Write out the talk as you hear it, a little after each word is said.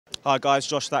Hi guys,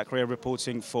 Josh Thackeray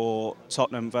reporting for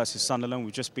Tottenham versus Sunderland.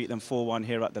 We've just beat them 4-1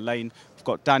 here at the Lane. We've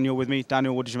got Daniel with me.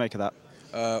 Daniel, what did you make of that?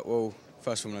 Well,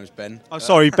 first of all, my name's Ben. Oh,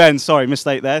 sorry, Ben. Sorry,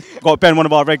 mistake there. Got Ben, one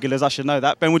of our regulars. I should know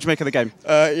that. Ben, what did you make of the game?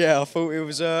 Yeah, I thought it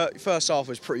was first half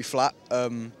was pretty flat,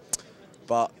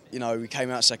 but you know we came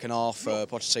out second half.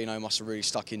 Pochettino must have really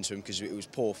stuck into him because it was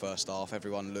poor first half.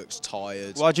 Everyone looks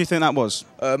tired. Why do you think that was?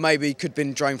 Maybe could have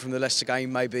been drained from the Leicester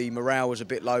game. Maybe morale was a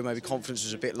bit low. Maybe confidence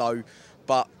was a bit low.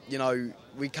 But you know,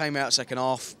 we came out second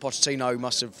half. Pochettino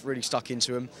must have really stuck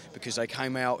into him because they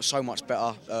came out so much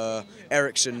better.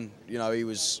 Ericsson, you know, he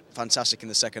was fantastic in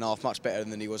the second half, much better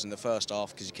than he was in the first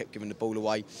half because he kept giving the ball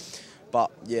away.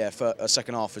 But yeah,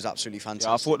 second half was absolutely fantastic.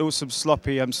 Yeah, I thought there was some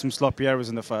sloppy errors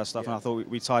in the first half, and I thought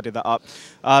we tidied that up.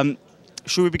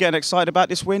 Should we be getting excited about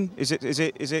this win? Is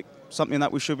it something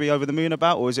that we should be over the moon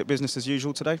about, or is it business as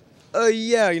usual today?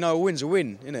 Yeah, you know, a win's a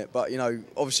win, isn't it? But you know,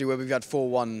 obviously where we've had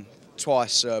 4-1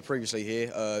 twice previously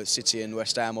here, City and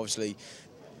West Ham, obviously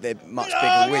they're much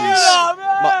bigger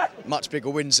wins, much bigger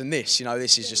wins than this. You know,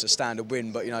 this is just a standard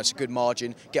win, but you know it's a good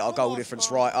margin. Get our goal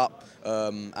difference right up,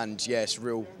 and yeah, it's a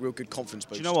real good confidence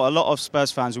boost. Do you know what? A lot of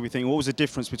Spurs fans will be thinking, what was the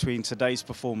difference between today's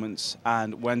performance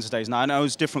and Wednesday's? Now I know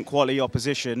it's different quality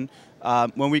opposition.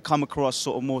 When we come across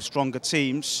sort of more stronger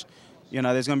teams, you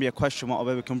know, there's going to be a question mark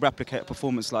whether we can replicate a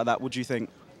performance like that. What do you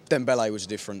think? Dembele was a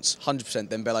difference, 100%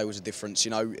 Dembele was a difference.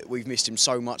 You know, we've missed him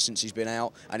so much since he's been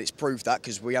out, and it's proved that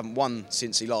because we haven't won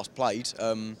since he last played.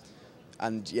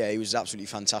 And yeah, he was absolutely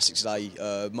fantastic today.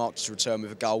 Marked his return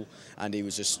with a goal, and he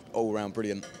was just all round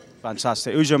brilliant.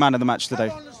 Fantastic. Who's your man of the match today?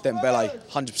 Dembele,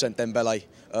 100%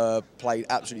 Dembele. Played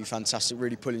absolutely fantastic,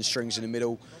 really pulling strings in the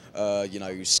middle. You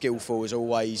know, skillful as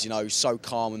always. You know, so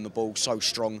calm on the ball, so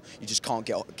strong. You just can't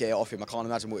get it off him. I can't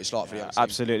imagine what it's like for the other team.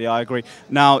 Absolutely, I agree.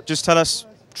 Now, just tell us,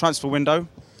 transfer window,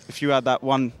 if you had that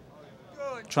one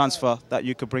transfer that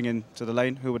you could bring into the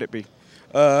Lane, who would it be?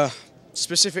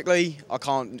 Specifically, I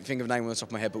can't think of a name on the top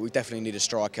of my head, but we definitely need a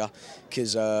striker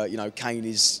because you know, Kane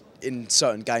is in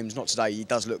certain games, not today, he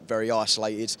does look very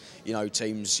isolated. You know,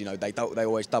 teams, you know, they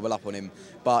always double up on him.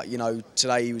 But you know,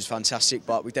 today he was fantastic.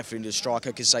 But we definitely need a striker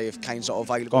because say if Kane's not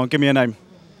available. Go on, give me a name.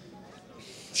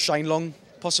 Shane Long,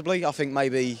 possibly. I think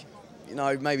maybe. You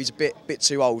know, maybe he's a bit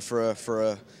too old for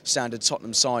a standard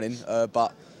Tottenham signing,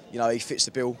 but you know he fits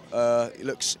the bill. He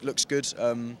looks good,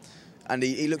 and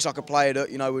he looks like a player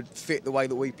that you know would fit the way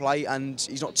that we play. And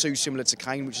he's not too similar to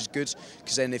Kane, which is good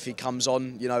because then if he comes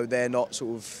on, you know they're not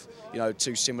sort of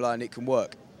too similar, and it can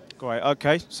work. Great.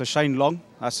 Okay. So Shane Long,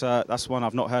 that's one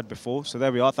I've not heard before. So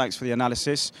there we are. Thanks for the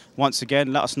analysis. Once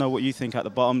again, let us know what you think at the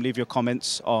bottom. Leave your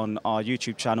comments on our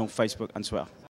YouTube channel, Facebook, and Twitter.